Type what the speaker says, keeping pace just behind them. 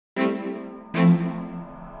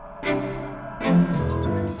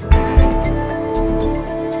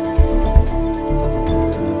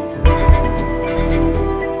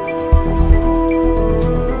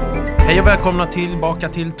Hej och välkomna tillbaka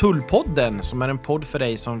till Tullpodden, som är en podd för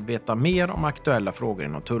dig som vill veta mer om aktuella frågor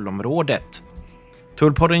inom tullområdet.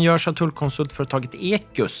 Tullpodden görs av tullkonsultföretaget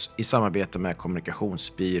Ecus i samarbete med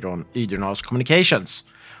kommunikationsbyrån Ydrenäs Communications.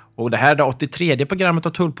 Och det här är det 83:e programmet av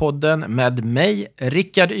Tullpodden med mig,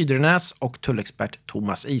 Rickard Ydrenäs, och tullexpert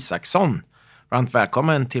Tomas Isacson. Varmt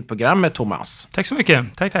välkommen till programmet, Tomas. Tack så mycket.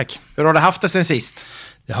 Tack. Hur har du haft det sen sist?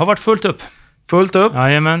 Det har varit fullt upp. Fullt upp?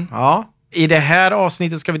 Jajamän. Ja. I det här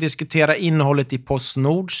avsnittet ska vi diskutera innehållet i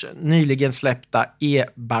PostNords nyligen släppta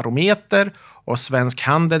e-barometer och Svensk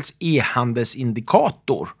Handels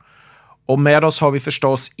e-handelsindikator. Och med oss har vi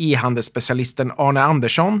förstås e-handelsspecialisten Arne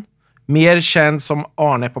Andersson, mer känd som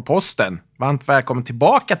Arne på Posten. Varmt välkommen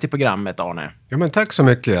tillbaka till programmet, Arne. Ja, men tack så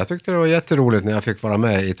mycket. Jag tyckte det var jätteroligt när jag fick vara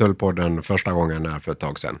med i Tullpodden första gången här för ett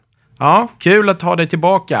tag sedan. Ja, kul att ha dig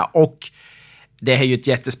tillbaka. Och det är ju ett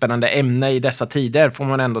jättespännande ämne i dessa tider, får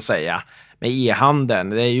man ändå säga, med e-handeln.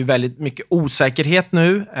 Det är ju väldigt mycket osäkerhet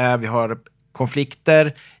nu. Vi har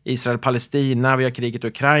konflikter, Israel-Palestina, vi har kriget i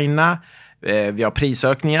Ukraina, vi har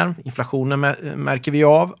prisökningar, inflationen märker vi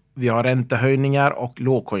av, vi har räntehöjningar och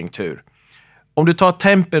lågkonjunktur. Om du tar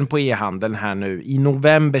tempen på e-handeln här nu i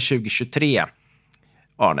november 2023,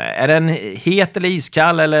 Arne, är den het eller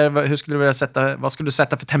iskall, eller hur skulle du vilja vad skulle du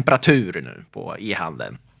sätta för temperatur nu på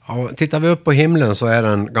e-handeln? Ja, tittar vi upp på himlen så är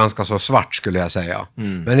den ganska så svart, skulle jag säga.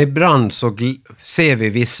 Men ibland så ser vi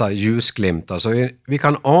vissa ljusglimtar, så vi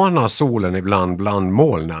kan ana solen ibland bland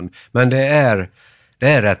molnen. Men det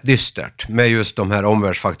är rätt dystert med just de här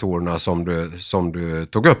omvärldsfaktorerna som du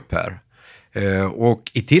tog upp här.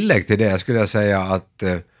 Och i tillägg till det skulle jag säga att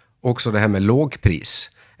också det här med lågpris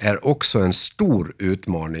är också en stor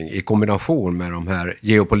utmaning i kombination med de här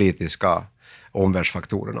geopolitiska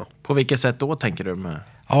omvärldsfaktorerna. På vilket sätt då tänker du med?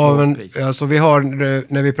 Ja, men alltså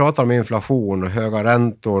när vi pratar om inflation och höga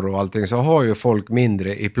räntor och allting, så har ju folk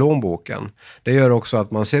mindre i plånboken. Det gör också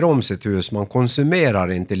att man ser om sitt hus, man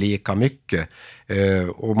konsumerar inte lika mycket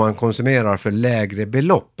och man konsumerar för lägre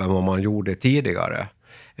belopp än vad man gjorde tidigare.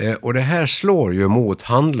 Och det här slår ju mot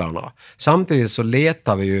handlarna. Samtidigt så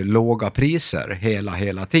letar vi ju låga priser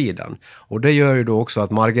hela tiden. Och det gör ju då också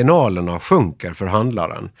att marginalerna sjunker för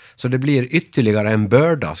handlaren. Så det blir ytterligare en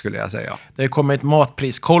börda, skulle jag säga. Det har kommit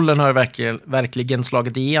matpriskollen, har verkligen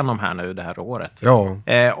slagit igenom här nu det här året. Ja.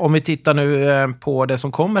 Om vi tittar nu på det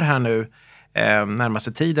som kommer här nu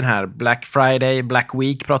närmaste tiden här. Black Friday, Black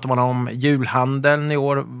Week pratar man om, julhandeln i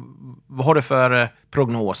år. Vad har du för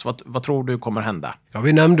prognos? Vad tror du kommer hända? Ja,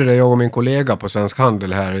 vi nämnde det, jag och min kollega på Svensk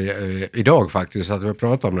Handel här idag faktiskt, att vi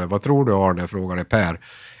pratade om det. Vad tror du, Arne? Frågade Per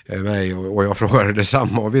mig och jag frågade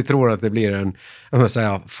detsamma. Och vi tror att det blir en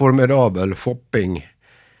formidabel shopping.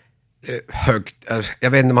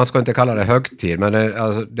 Jag vet inte, man ska inte kalla det högtid, men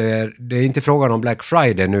det är inte frågan om Black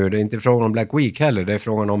Friday nu, det är inte frågan om Black Week heller, det är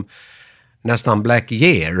frågan om nästan Black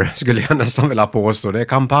Year, skulle jag nästan vilja påstå. Det är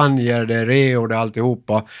kampanjer, det är reor, det är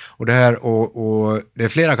alltihopa. Och det här, och det är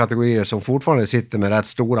flera kategorier som fortfarande sitter med rätt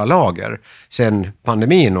stora lager sen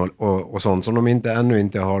pandemin och sånt som de ännu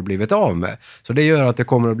inte har blivit av med. Så det gör att det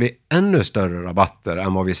kommer att bli ännu större rabatter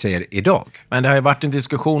än vad vi ser idag. Men det har ju varit en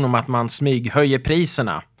diskussion om att man smyghöjer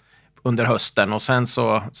priserna under hösten och sen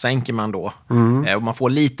så sänker man då. Och man får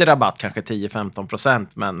lite rabatt, kanske 10-15%,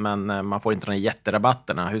 men man får inte de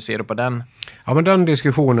jätterabatterna. Hur ser du på den? Ja, men den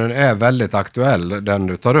diskussionen är väldigt aktuell, den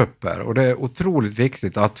du tar upp här. Och det är otroligt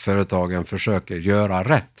viktigt att företagen försöker göra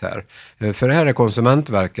rätt här. För här är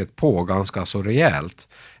Konsumentverket på ganska så rejält.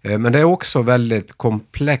 Men det är också väldigt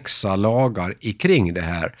komplexa lagar kring det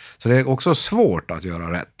här. Så det är också svårt att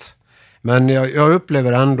göra rätt. Men jag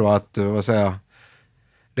upplever ändå att,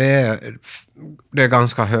 det är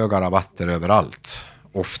ganska höga rabatter överallt,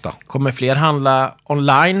 ofta. Kommer fler handla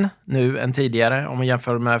online nu än tidigare om man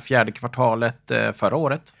jämför med fjärde kvartalet förra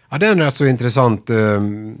året? Ja, det är en rätt så intressant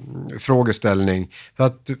frågeställning. För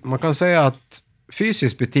att man kan säga att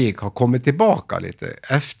fysisk butik har kommit tillbaka lite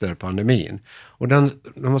efter pandemin. Och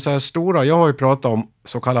jag har ju pratat om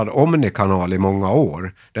så kallad omnikanal i många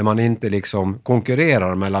år. Där man inte liksom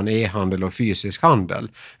konkurrerar mellan e-handel och fysisk handel.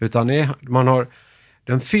 Utan man har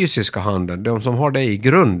den fysiska handeln, de som har det i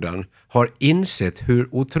grunden, har insett hur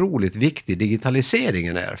otroligt viktig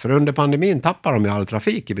digitaliseringen är. För under pandemin tappar de ju all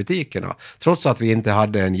trafik i butikerna. Trots att vi inte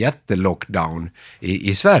hade en jättelockdown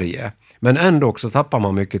i Sverige. Men ändå också tappar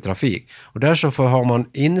man mycket trafik. Och därför har man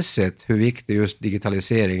insett hur viktig just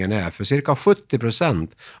digitaliseringen är. För cirka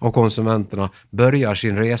 70% av konsumenterna börjar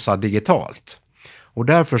sin resa digitalt. Och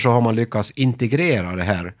därför så har man lyckats integrera det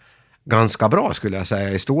här ganska bra, skulle jag säga,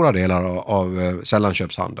 i stora delar av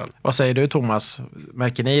sällanköpshandeln. Vad säger du, Tomas?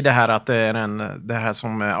 Märker ni det här att det är det här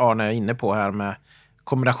som Arne är inne på här med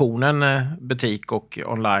kombinationen butik och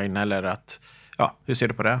online, eller att, ja, hur ser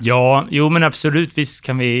du på det? Ja, jo men absolut, visst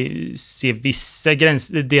kan vi se vissa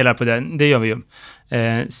gränsdelar på det gör vi ju.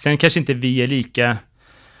 Sen kanske inte vi är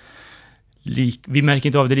vi märker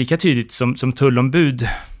inte av det lika tydligt som tullombud.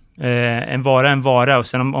 En vara, och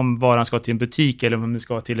sen om varan ska till en butik eller om den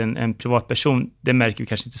ska till en privatperson, det märker vi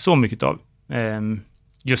kanske inte så mycket av.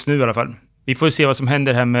 Just nu i alla fall. Vi får se vad som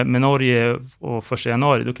händer här med Norge och 1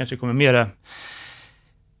 januari. Då kanske vi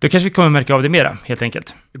kommer märka av det mera, helt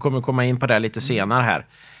enkelt. Vi kommer komma in på det lite senare här.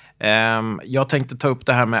 Jag tänkte ta upp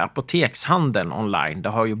det här med apotekshandeln online. Det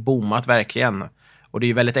har ju boomat verkligen. Och det är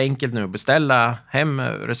ju väldigt enkelt nu att beställa hem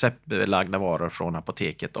receptbelagda varor från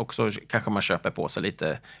apoteket. Och så kanske man köper på sig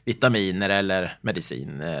lite vitaminer eller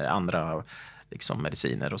mediciner, andra liksom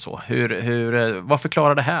mediciner och så. Vad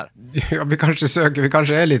förklarar det här? Ja, vi kanske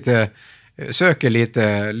söker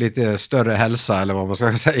lite större hälsa, eller vad man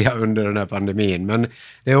ska säga, under den här pandemin. Men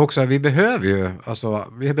det är också att vi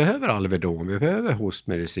behöver Alvedon, vi behöver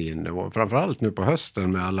hostmedicin, och framförallt nu på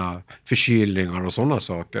hösten med alla förkylningar och sådana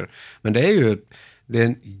saker. Men det är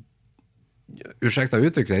ursäkta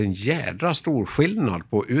uttrycket, det är en jädra stor skillnad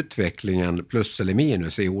på utvecklingen plus eller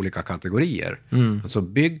minus i olika kategorier. Alltså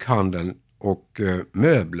bygghandeln och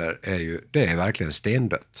möbler det är verkligen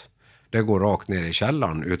stendött. Det går rakt ner i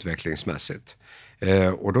källaren utvecklingsmässigt.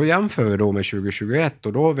 Och då jämför vi då med 2021,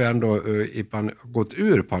 och då har vi ändå gått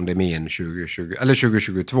ur pandemin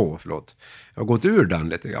 2022, Jag har gått ur den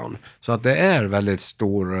lite grann. Så att det är väldigt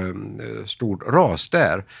stor ras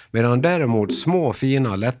där. Medan däremot små,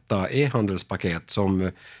 fina, lätta e-handelspaket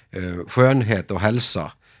som skönhet och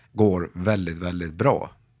hälsa går väldigt, väldigt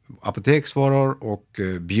bra. Apoteksvaror och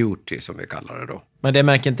beauty som vi kallar det då. Men det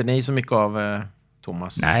märker inte ni så mycket av,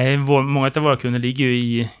 Thomas? Nej, många av våra kunder ligger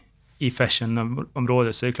ju i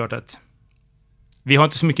fashion-området, så det är klart att vi har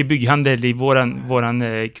inte så mycket bygghandel i våran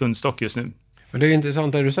kundstock just nu. Men det är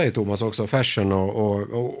intressant det du säger, Thomas, också fashion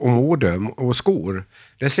och mode och skor.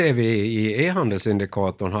 Det ser vi i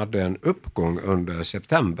e-handelsindikatorn hade en uppgång under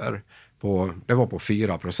september. Det var på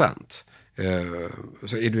 4%.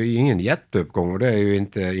 Så är det ju ingen jätteuppgång, och det är ju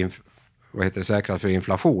inte säkrat för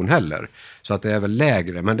inflation heller. Så att det är väl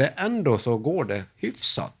lägre, men det är ändå så går det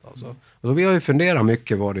hyfsat. Alltså. Och vi har ju funderat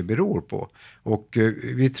mycket vad det beror på. Och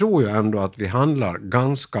vi tror ju ändå att vi handlar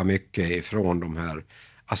ganska mycket ifrån de här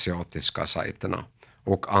asiatiska sajterna.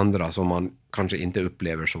 Och andra som man kanske inte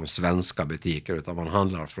upplever som svenska butiker, utan man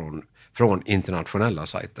handlar från internationella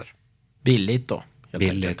sajter. Billigt då?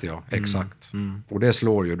 Billigt, ja, exakt. Och det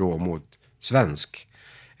slår ju då mot svensk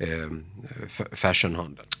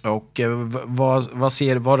fashionhandel. Och vad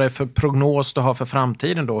är det för prognos du har för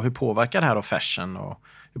framtiden då? Hur påverkar det här då fashion? Och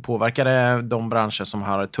hur påverkar det de branscher som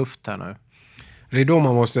har det tufft här nu? Det är då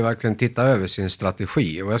man måste verkligen titta över sin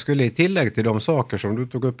strategi. Och jag skulle i tillägg till de saker som du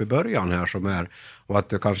tog upp i början här, som är, och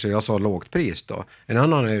att kanske jag sa lågt pris då. En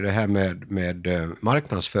annan är det här med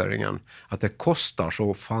marknadsföringen. Att det kostar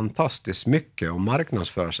så fantastiskt mycket att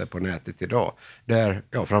marknadsföra sig på nätet idag. Där,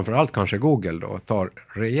 framförallt kanske Google då tar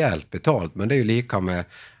rejält betalt. Men det är ju lika med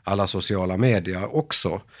alla sociala medier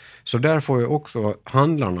också. Så där får ju också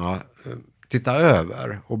handlarna titta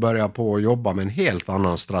över och börja på att jobba med en helt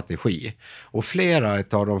annan strategi. Och flera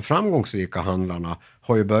av de framgångsrika handlarna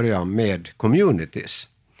har ju börjat med communities.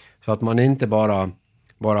 Så att man inte bara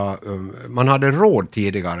man hade råd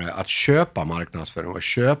tidigare att köpa marknadsföring och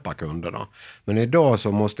köpa kunderna. Men idag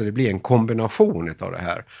så måste det bli en kombination av det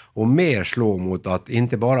här. Och mer slå mot att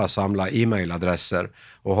inte bara samla e-mailadresser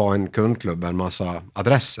och ha en kundklubb med en massa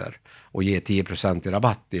adresser och ge 10% i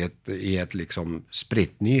rabatt i ett liksom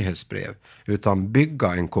spritt nyhetsbrev, utan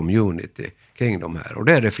bygga en community kring de här. Och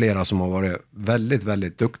det är det flera som har varit väldigt,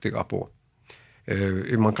 väldigt duktiga på.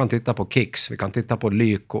 Man kan titta på Kicks, vi kan titta på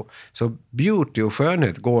Lyko. Så beauty och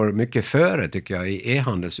skönhet går mycket före, tycker jag, i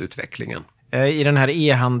e-handelsutvecklingen. I den här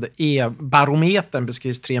e-barometern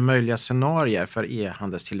beskrivs 3 möjliga scenarier för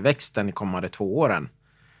e-handelstillväxten i kommande 2 åren.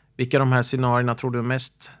 Vilka av de här scenarierna tror du är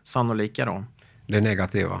mest sannolika då? Det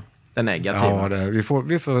negativa. Det negativa? Ja,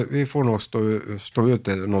 vi får nog stå ut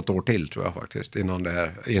något år till, tror jag faktiskt,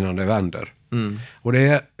 innan det vänder. Och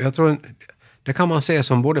jag tror det kan man se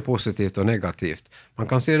som både positivt och negativt. Man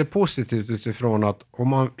kan se det positivt utifrån att om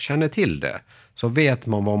man känner till det så vet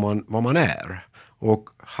man vad man är och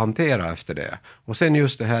hantera efter det. Och sen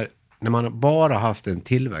just det här, när man bara haft en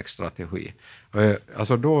tillväxtstrategi,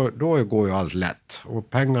 alltså då går ju allt lätt. Och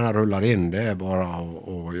pengarna rullar in, det är bara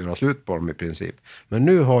att göra slut på dem i princip. Men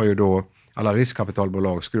nu har ju då alla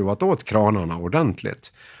riskkapitalbolag skruvat åt kranarna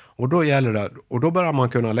ordentligt. Och då gäller det, och då börjar man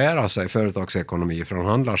kunna lära sig företagsekonomi från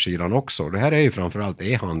handlarsidan också. Det här är ju framförallt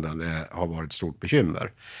e-handeln, det har varit ett stort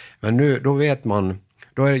bekymmer. Men nu, då vet man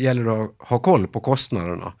Då gäller det att ha koll på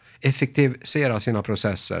kostnaderna, effektivisera sina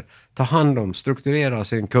processer, ta hand om, strukturera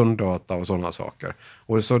sin kunddata och sådana saker.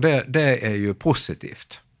 Och så det är ju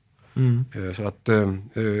positivt. Så att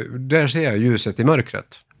där ser jag ljuset i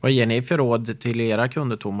mörkret. Vad ger ni för råd till era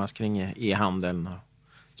kunder, Tomas, kring e-handeln?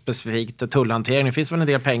 Specifikt tullhantering. Det finns väl en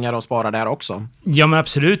del pengar att spara där också? Ja, men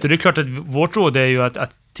absolut. Och det är klart att vårt råd är ju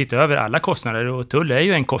att titta över alla kostnader. Och tull är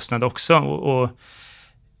ju en kostnad också. Och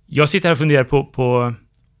jag sitter här och funderar på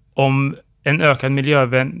om en ökad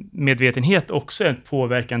miljömedvetenhet också är en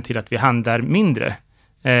påverkan till att vi handlar mindre.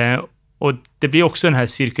 Och det blir också den här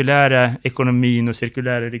cirkulära ekonomin och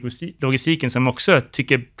cirkulära logistiken som också jag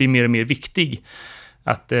tycker blir mer och mer viktig.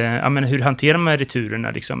 Att, hur hanterar man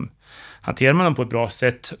returerna? Liksom? Hanterar man dem på ett bra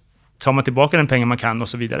sätt? Tar man tillbaka den pengar man kan och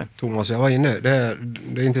så vidare? Tomas, jag var inne. Det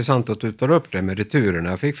är intressant att du tar upp det med returerna.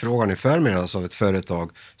 Jag fick frågan i förmiddags av ett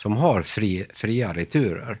företag som har fria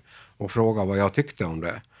returer och frågade vad jag tyckte om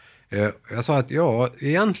det. Jag sa att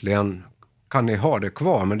egentligen kan ni ha det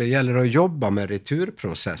kvar, men det gäller att jobba med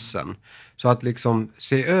returprocessen. Så att liksom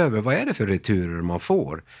se över vad är det för returer man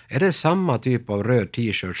får. Är det samma typ av röd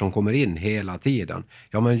t-shirt som kommer in hela tiden?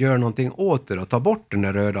 Ja, men gör någonting åt det och ta bort den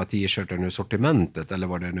där röda t-shirten ur sortimentet eller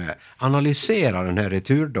vad det nu är. Analysera den här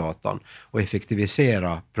returdatan och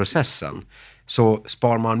effektivisera processen. Så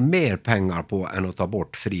spar man mer pengar på än att ta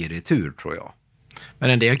bort fri retur, tror jag.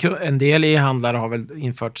 Men en del e-handlare har väl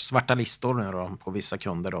infört svarta listor nu då, på vissa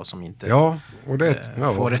kunder då, som inte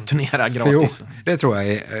får returnera gratis. Jo, det tror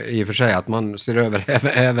jag i och för sig att man ser över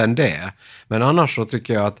även det. Men annars så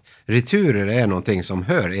tycker jag att returer är någonting som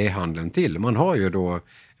hör e-handeln till. Man har ju då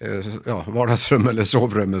vardagsrum eller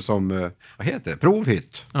sovrum som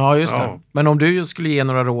provhytt. Ja, just det. Men om du skulle ge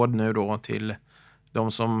några råd nu då till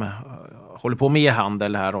de som håller på med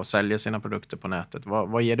e-handel här och säljer sina produkter på nätet.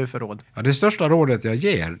 Vad ger du för råd? Ja, det största rådet jag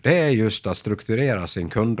ger, det är just att strukturera sin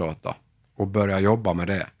kunddata och börja jobba med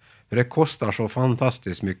det. För det kostar så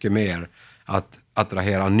fantastiskt mycket mer att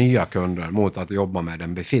attrahera nya kunder mot att jobba med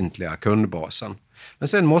den befintliga kundbasen. Men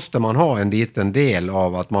sen måste man ha en liten del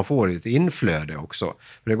av att man får ett inflöde också.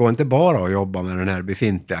 För det går inte bara att jobba med den här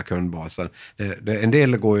befintliga kundbasen. En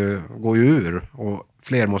del går ju ur och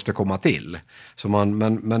fler måste komma till. Så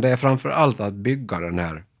men det är framför allt att bygga den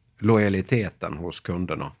här lojaliteten hos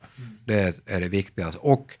kunderna. Det är det viktigaste.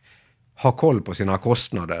 Och ha koll på sina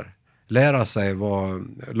kostnader. Lära sig vad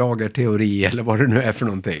lagerteori eller vad det nu är för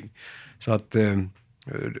någonting. Så att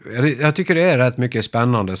jag tycker det är rätt mycket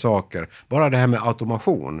spännande saker. Bara det här med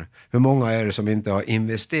automation. Hur många är det som inte har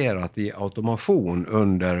investerat i automation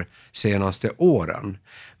under senaste åren?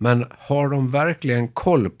 Men har de verkligen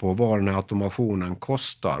koll på vad den här automationen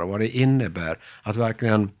kostar och vad det innebär att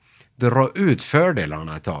verkligen dra ut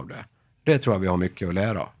fördelarna av det? Det tror jag vi har mycket att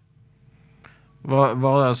lära.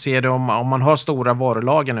 Vad ser du om man har stora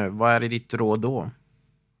varulager nu? Vad är det ditt råd då?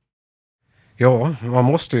 Ja, man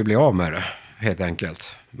måste ju bli av med det. Helt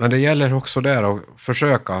enkelt. Men det gäller också där att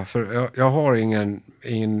försöka. För jag har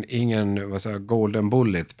ingen golden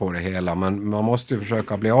bullet på det hela. Men man måste ju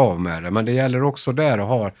försöka bli av med det. Men det gäller också där att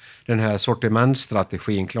ha den här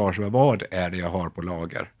sortimentsstrategin klar. Så vad är det jag har på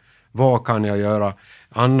lager? Vad kan jag göra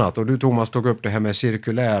annat? Och du, Tomas, tog upp det här med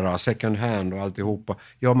cirkulära, second hand och alltihopa.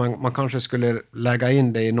 Ja, man kanske skulle lägga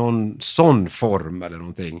in det i någon sån form eller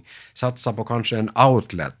någonting. Satsa på kanske en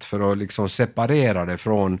outlet för att liksom separera det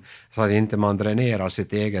från, så att inte man dränerar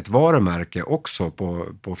sitt eget varumärke också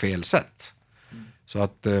på fel sätt. Så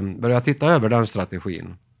att börja titta över den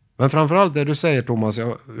strategin. Men framförallt det du säger, Tomas,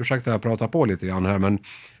 ursäkta jag pratar på lite grann här, men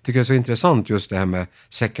tycker det är så intressant just det här med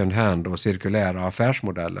second hand och cirkulära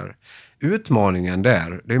affärsmodeller. Utmaningen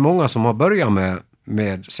där, det är många som har börjat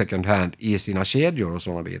med second hand i sina kedjor och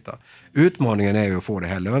sådana bitar. Utmaningen är ju att få det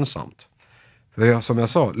här lönsamt. För som jag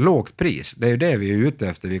sa, lågt pris, det är ju det vi är ute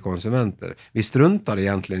efter, vi konsumenter. Vi struntar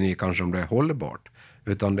egentligen i kanske om det är hållbart,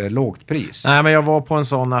 utan det är lågt pris. Nej, men jag var på en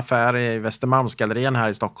sån affär i Västermalmsgallerian här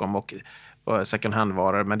i Stockholm och second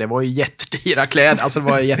hand-varor, men det var ju jättedyra kläder. Alltså det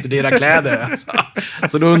var ju jättedyra kläder. Alltså.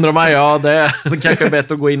 Så då undrar man, det kanske är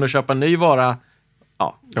bättre att gå in och köpa en ny vara.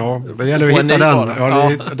 Ja, det gäller att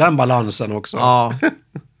hitta den balansen också. Ja.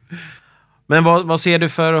 Men vad ser du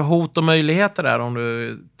för hot och möjligheter där om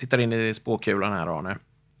du tittar in i spåkulan här, Arne?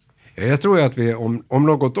 Jag tror att vi om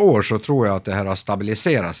något år så tror jag att det här har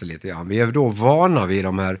stabiliserat sig lite grann. Vi är då vana vid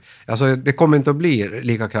de här, alltså det kommer inte att bli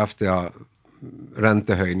lika kraftiga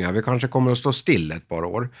räntehöjningar. Vi kanske kommer att stå still ett par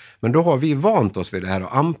år. Men då har vi vant oss vid det här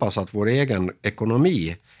och anpassat vår egen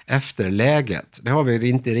ekonomi efter läget. Det har vi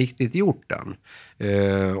inte riktigt gjort än.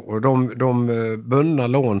 Och de bundna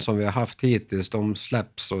lån som vi har haft hittills, de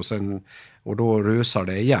släpps och då rusar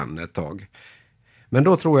det igen ett tag. Men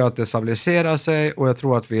då tror jag att det stabiliserar sig och jag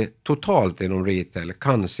tror att vi totalt inom retail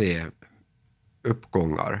kan se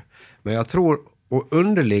uppgångar. Men jag tror, och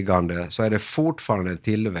underliggande så är det fortfarande en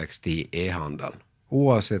tillväxt i e-handeln.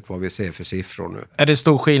 Oavsett vad vi ser för siffror nu. Är det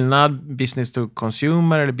stor skillnad business to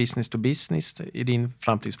consumer eller business to business i din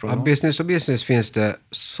framtidsprognos? Ja, business to business finns det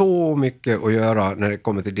så mycket att göra när det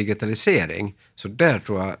kommer till digitalisering. Så där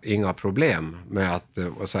tror jag inga problem med att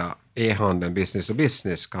e-handeln business to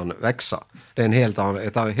business kan växa. Det är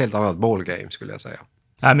ett helt annat ballgame skulle jag säga.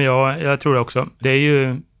 Nej, men jag tror det också. Det är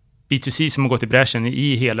ju B2C som har gått i bräschen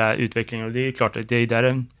i hela utvecklingen och det är klart att det är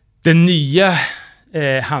där den nya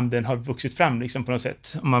handeln har vuxit fram liksom på något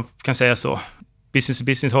sätt, om man kan säga så. Business to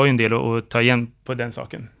business har ju en del att ta igen på den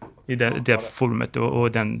saken i det forumet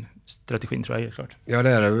och den strategin tror jag är klart. Ja, det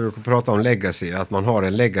är det. Vi brukar prata om legacy, att man har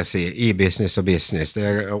en legacy i business to business. Det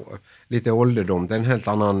är lite ålderdom, det är en helt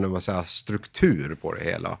annan struktur på det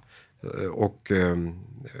hela. Och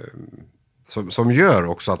som gör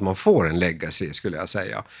också att man får en legacy skulle jag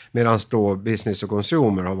säga. Medan då business to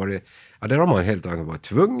consumer har varit, där har man helt enkelt varit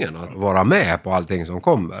tvungen att vara med på allting som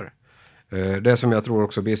kommer. Det som jag tror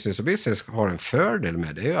också business to business har en fördel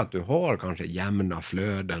med det är att du har kanske jämna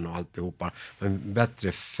flöden och alltihopa. Men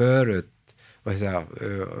bättre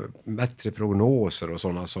bättre prognoser och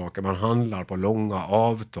sådana saker. Man handlar på långa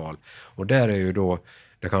avtal. Och där är ju då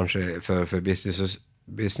det kanske för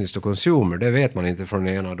business to consumer, det vet man inte från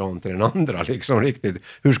den ena dagen till den andra liksom riktigt.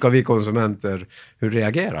 Hur ska vi konsumenter, hur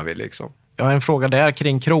reagerar vi liksom? Jag har en fråga där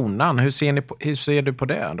kring kronan. Hur ser du på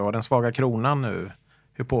det då? Den svaga kronan nu.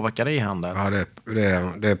 Hur påverkar det i handeln? Ja,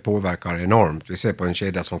 det påverkar enormt. Vi ser på en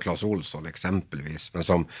kedja som Clas Ohlson exempelvis, men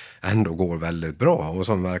som ändå går väldigt bra och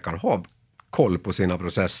som verkar ha koll på sina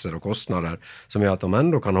processer och kostnader som gör att de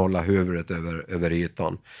ändå kan hålla huvudet över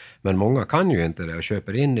ytan. Men många kan ju inte det och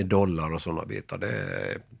köper in i dollar och sådana bitar. Det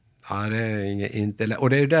är inte, och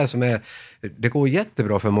det är ju det som är, det går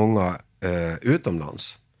jättebra för många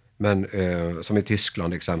utomlands. Men som i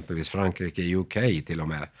Tyskland exempelvis, Frankrike, UK till och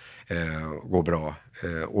med går bra.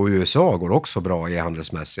 Och USA går också bra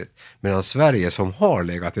e-handelsmässigt. Medan Sverige som har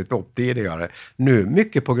legat i topp tidigare nu,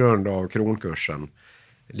 mycket på grund av kronkursen,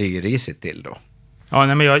 ligger risigt till då. Ja,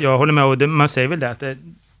 nej, men jag håller med. Och man säger väl det att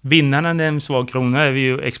vinnarna med en svag krona är vi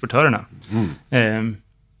ju exportörerna.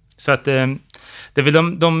 Så att det är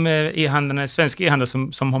väl de e-handlarna, svenska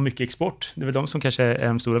e-handlare som har mycket export. Det är väl de som kanske är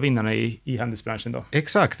de stora vinnarna i handelsbranschen då.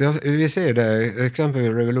 Exakt, vi ser det.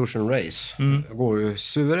 Exempel Revolution Race går ju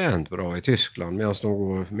suveränt bra i Tyskland medan de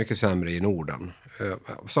går mycket sämre i Norden.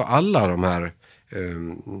 Så alla de här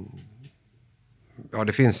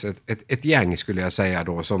det finns ett gäng skulle jag säga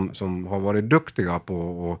då som har varit duktiga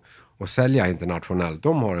på att sälja internationellt.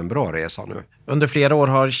 De har en bra resa nu. Under flera år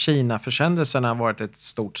har Kina-försändelserna varit ett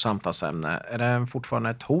stort samtalsämne. Är det fortfarande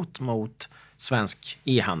ett hot mot svensk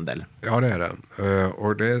e-handel? Ja, det är det.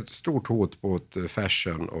 Och det är ett stort hot mot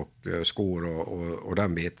fashion och skor och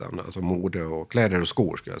den biten. Alltså mode och kläder och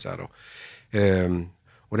skor skulle jag säga då.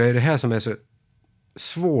 Och det är det här som är så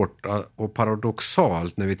svårt och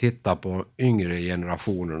paradoxalt när vi tittar på yngre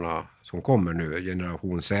generationerna som kommer nu,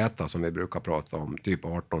 generation Z som vi brukar prata om, typ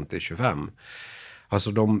 18-25.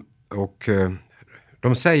 Alltså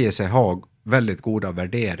de säger sig ha väldigt goda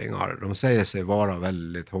värderingar. De säger sig vara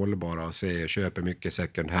väldigt hållbara och köper mycket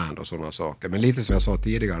second hand och sådana saker. Men lite som jag sa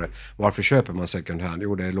tidigare, varför köper man second hand?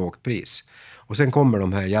 Jo, det är lågt pris. Och sen kommer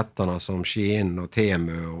de här jättarna som Shein och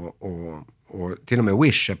Temu och till och med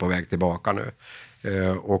Wish är på väg tillbaka nu.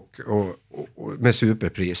 Och med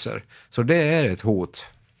superpriser. Så det är ett hot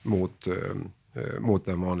mot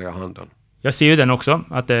den vanliga handeln. Jag ser ju den också,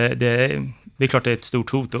 att det är klart det är ett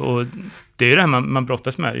stort hot och det är ju det här man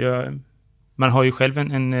brottas med. Man har ju själv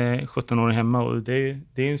en 17-åring hemma och det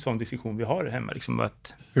är en sån diskussion vi har hemma. Liksom,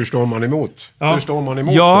 att, hur står man emot? Ja, hur står man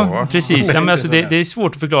emot ja, då? Va? Precis. Ja, men alltså det är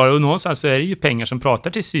svårt att förklara och någonstans så är det ju pengar som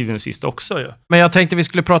pratar till syvende och sist också. Ja. Men jag tänkte vi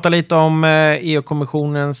skulle prata lite om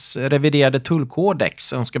EU-kommissionens reviderade tullkodex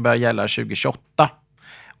som ska börja gälla 2028.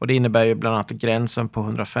 Och det innebär ju bland annat att gränsen på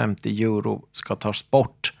 150 euro ska tas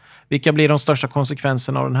bort. Vilka blir de största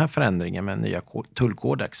konsekvenserna av den här förändringen med den nya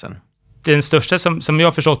tullkodexen? Den största som jag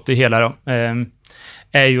har förstått det hela då,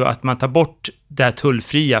 är ju att man tar bort det här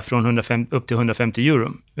tullfria från upp till 150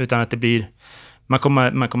 euro. Utan att det blir, man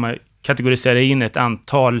kommer kategorisera in ett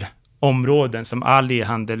antal områden som alla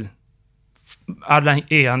e-handel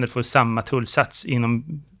får samma tullsats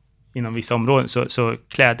inom vissa områden. Så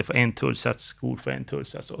kläder får en tullsats, skor får en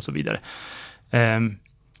tullsats och så vidare.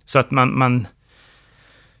 Så att man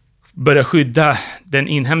börja skydda den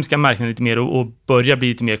inhemska marknaden lite mer och börja bli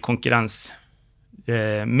lite mer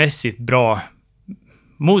konkurrensmässigt bra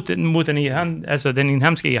mot den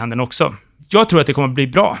inhemska e-handeln också. Jag tror att det kommer att bli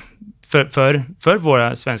bra för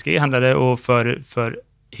våra svenska e-handlare och för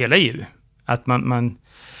hela EU. Att man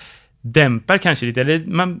dämpar kanske lite, eller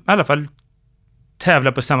man i alla fall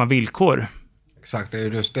tävlar på samma villkor. Exakt, det är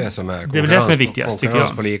just det som är det är väl det som är viktigast, tycker jag.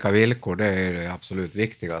 Konkurrens på lika villkor, det är det absolut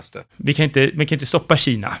viktigaste. Vi kan inte stoppa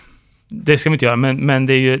Kina. Det ska vi inte göra, men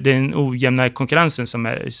det är ju den ojämna konkurrensen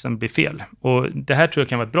som blir fel. Och det här tror jag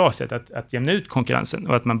kan vara ett bra sätt att jämna ut konkurrensen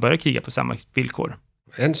och att man börjar kriga på samma villkor.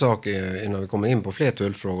 En sak innan vi kommer in på fler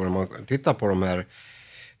tullfrågor, om man tittar på de här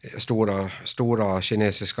stora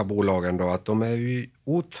kinesiska bolagen då, att de är ju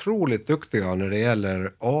otroligt duktiga när det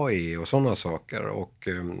gäller AI och sådana saker, och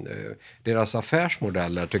deras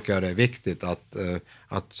affärsmodeller tycker jag det är viktigt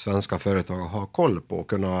att svenska företag har koll på och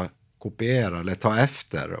kunna kopiera eller ta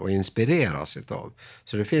efter och inspireras utav.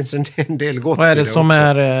 Så det finns en del gott. Vad är det som också.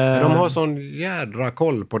 är... De har sån jädra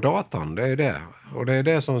koll på datan, det är det. Och det är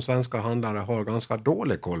det som svenska handlare har ganska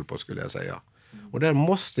dålig koll på, skulle jag säga. Och där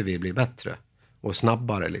måste vi bli bättre och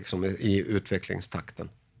snabbare liksom i utvecklingstakten.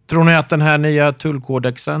 Tror ni att den här nya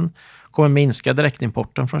tullkodexen kommer minska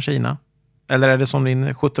direktimporten från Kina? Eller är det som din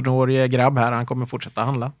 17-årige grabb här, han kommer fortsätta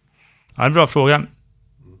handla? Ja, en bra fråga.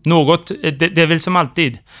 Något, det är väl som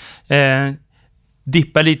alltid.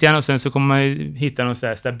 Dippa lite grann och sen så kommer man hitta något så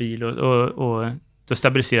här stabil och då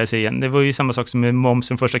stabiliserar sig igen. Det var ju samma sak som med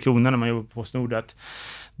momsen första kronan när man jobbade på PostNord, att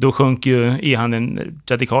då sjönk ju e-handeln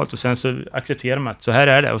radikalt och sen så accepterar man att så här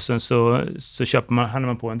är det och sen så handlar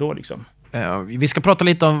man på ändå liksom. Vi ska prata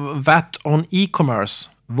lite om VAT on e-commerce,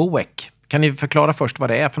 VOEC. Kan ni förklara först vad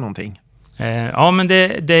det är för någonting? Ja, men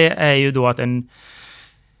det är ju då att en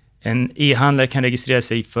e-handlare kan registrera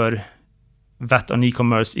sig för VAT on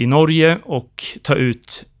e-commerce i Norge och ta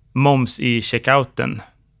ut moms i checkouten.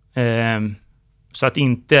 Så att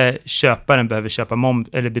inte köparen behöver köpa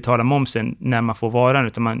eller betala momsen när man får varan,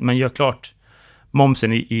 utan man gör klart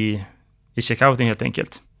momsen i checkouten helt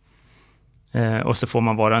enkelt. Och så får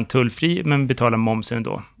man varan tullfri men betalar momsen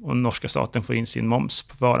ändå. Och norska staten får in sin moms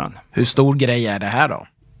på varan. Hur stor grej är det här då?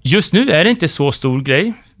 Just nu är det inte så stor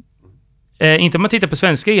grej. Inte om man tittar på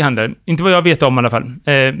svenska e-handlare. Inte vad jag vet om i alla fall.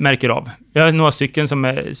 Märker av. Jag har några stycken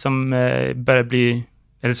som börjar bli,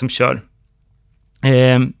 eller som kör.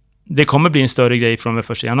 Det kommer bli en större grej från den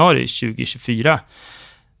 1 januari 2024.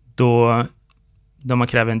 Då man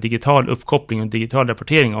kräver en digital uppkoppling och en digital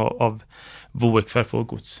rapportering av VOEC för att få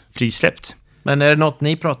gods frisläppt. Men är det något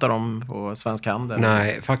ni pratar om på Svensk Handel?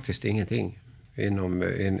 Nej, faktiskt ingenting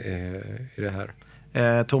i det här.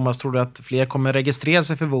 Tomas, tror du att fler kommer registrera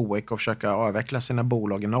sig för VOEC och försöka avveckla sina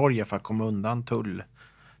bolag i Norge för att komma undan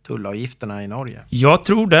tullavgifterna i Norge? Jag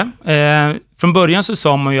tror det. Från början så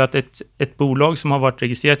sa man ju att ett bolag som har varit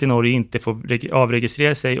registrerat i Norge inte får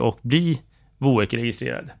avregistrera sig och bli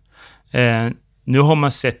VOEC-registrerad. Nu har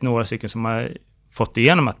man sett några stycken som har fått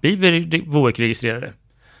igenom att bli VOEC-registrerade.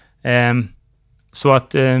 Så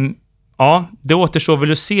att ja, det återstår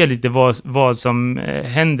väl att se lite vad som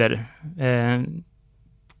händer.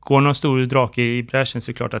 Går någon stor drake i bräschen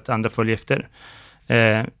så är det klart att andra följer efter.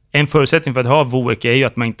 En förutsättning för att ha VOEC är ju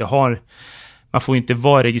att man får inte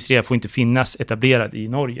vara registrerad, får inte finnas etablerad i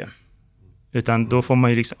Norge. Utan då får man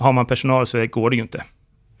ju liksom, har man personal så går det ju inte.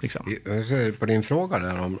 Liksom. På din fråga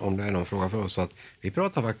där, om det är någon fråga för oss, att vi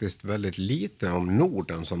pratar faktiskt väldigt lite om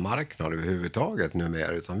Norden som marknad överhuvudtaget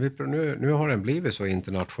numera, utan nu har den blivit så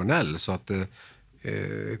internationell så att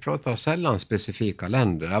vi pratar sällan specifika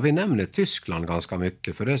länder. Ja, vi nämner Tyskland ganska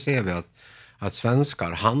mycket, för det ser vi att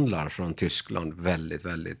svenskar handlar från Tyskland väldigt,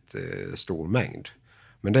 väldigt stor mängd.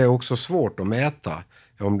 Men det är också svårt att mäta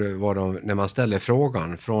när man ställer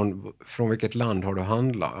frågan från vilket land har du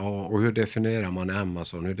handlat, och hur definierar man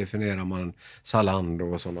Amazon, hur definierar man Zalando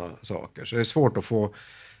och sådana saker. Så det är svårt att få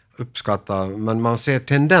uppskatta, men man ser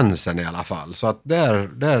tendensen i alla fall. Så att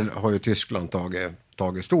där har ju Tyskland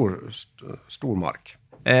tagit stor mark.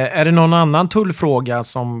 Är det någon annan tullfråga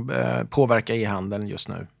som påverkar e-handeln just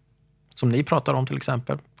nu? Som ni pratar om till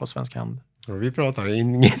exempel på Svensk Handel? Vi pratar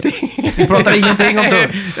ingenting. Vi pratar ingenting om tull.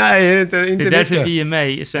 Nej, inte det är mycket. därför vi är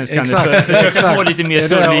med i Svensk Handel. För att få lite mer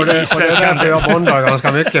tull i och det är Svensk därför Handel. jag bondar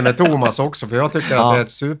ganska mycket med Tomas också. För jag tycker att det är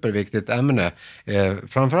ett superviktigt ämne.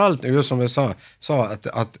 Framförallt just som vi sa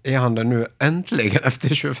att e-handeln nu äntligen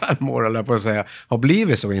efter 25 år eller på att säga har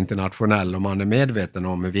blivit så internationell, och man är medveten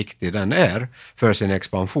om hur viktig den är för sin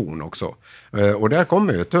expansion också. Och där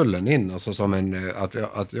kommer ju tullen in, alltså som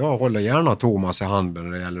att jag håller gärna Tomas i handen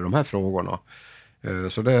när det gäller de här frågorna.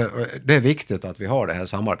 Så det är viktigt att vi har det här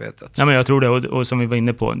samarbetet. Ja, men jag tror det, och som vi var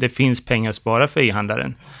inne på, det finns pengar att spara för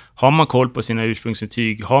e-handlaren. Har man koll på sina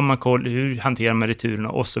ursprungsintyg, har man koll hur hanterar man returerna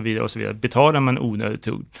och så vidare och så vidare. Betalar man onödigt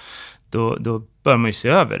tull, då bör man ju se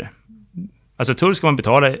över det. Alltså tull ska man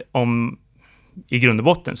betala om i grund och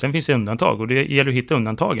botten. Sen finns det undantag och det gäller att hitta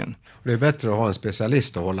undantagen. Det är bättre att ha en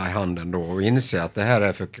specialist att hålla i handen då och inse att det här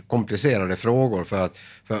är för komplicerade frågor för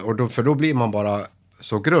då blir man bara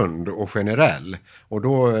så grund och generell. Och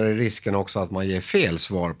då är det risken också att man ger fel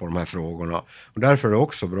svar på de här frågorna. Och därför är det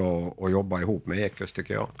också bra att jobba ihop med Ekus,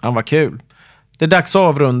 tycker jag. Ja, vad kul. Det är dags att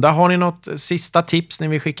avrunda. Har ni något sista tips ni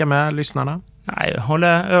vill skicka med lyssnarna? Nej,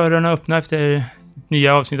 hålla öronen öppna efter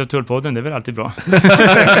nya avsnitt av Tullpodden, det är väl alltid bra.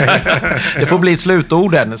 Det får bli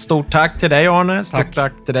slutorden. Stort tack till dig, Arne. Stort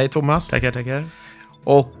tack till dig, Thomas. Tackar.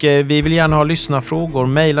 Och vi vill gärna ha lyssnarfrågor.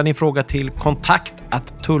 Maila din fråga till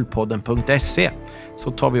kontakt@tullpodden.se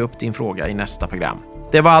så tar vi upp din fråga i nästa program.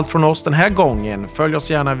 Det var allt från oss den här gången. Följ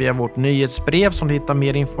oss gärna via vårt nyhetsbrev som du hittar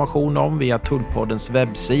mer information om via Tullpoddens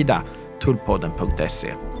webbsida tullpodden.se.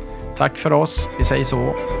 Tack för oss. Vi säger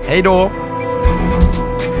så. Hej då!